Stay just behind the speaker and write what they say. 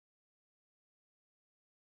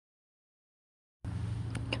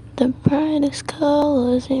The brightest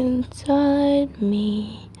colors inside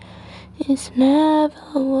me. It's never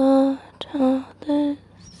what others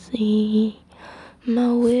see.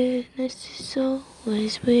 My witness is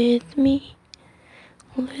always with me.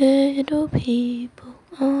 Little people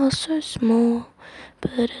are so small,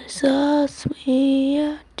 but as us we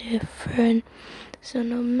are different. So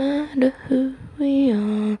no matter who we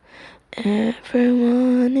are,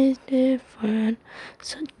 everyone is different.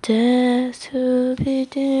 So dare to be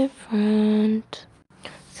different.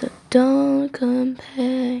 So don't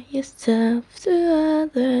compare yourself to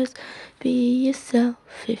others. Be yourself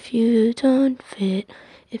if you don't fit.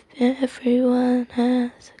 If everyone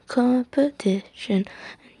has a competition and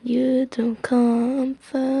you don't come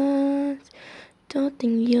first, don't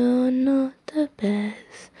think you're not the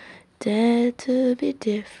best. Dare to be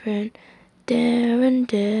different. Dare and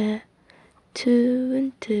dare. Two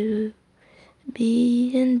and two.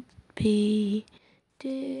 Be and be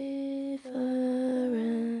different.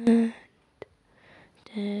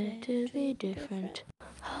 Dare to be different.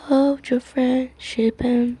 Hold your friendship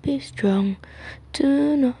and be strong.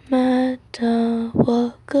 Do not matter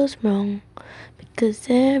what goes wrong, because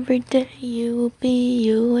every day you will be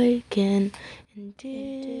awakened in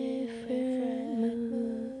different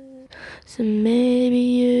moods. So maybe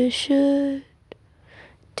you should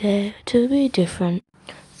dare to be different.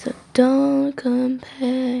 So don't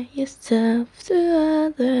compare yourself to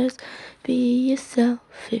others. Be yourself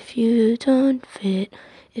if you don't fit.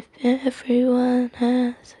 If everyone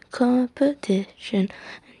has a competition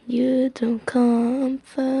and you don't come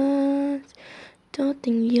first, don't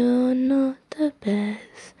think you're not the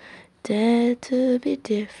best. Dare to be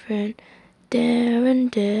different. Dare and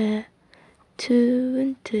dare. Two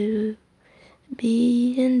and two.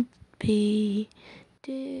 Be and be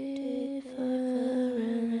different.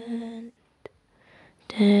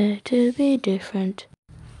 Dare to be different.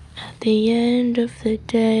 At the end of the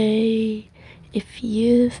day, if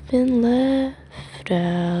you've been left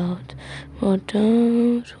out, well,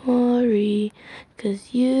 don't worry,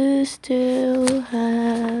 'cause you still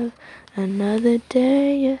have another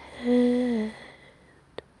day ahead.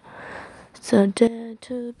 So dare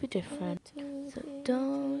to be different. So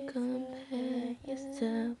don't compare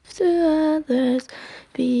yourself to others.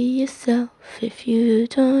 Be yourself if you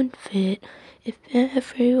don't fit. If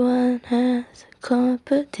everyone has a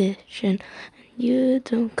competition and you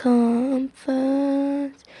don't come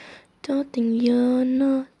first, don't think you're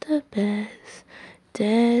not the best.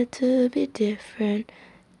 Dare to be different.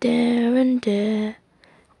 Dare and dare.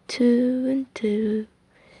 Two and two.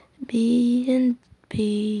 Be and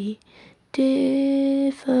be different.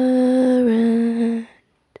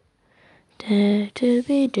 Dare to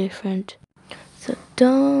be different. So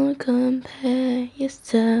don't compare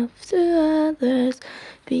yourself to others.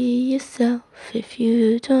 Be yourself if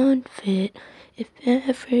you don't fit. If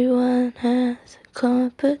everyone has a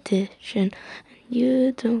competition and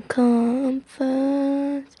you don't come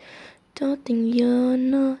first, don't think you're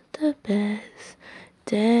not the best.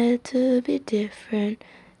 Dare to be different.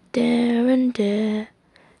 Dare and dare.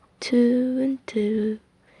 Two and two.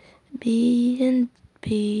 Be and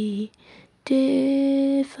be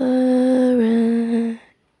different.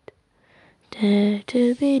 Dare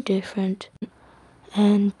to be different.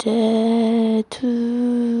 And dare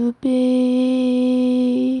to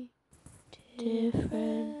be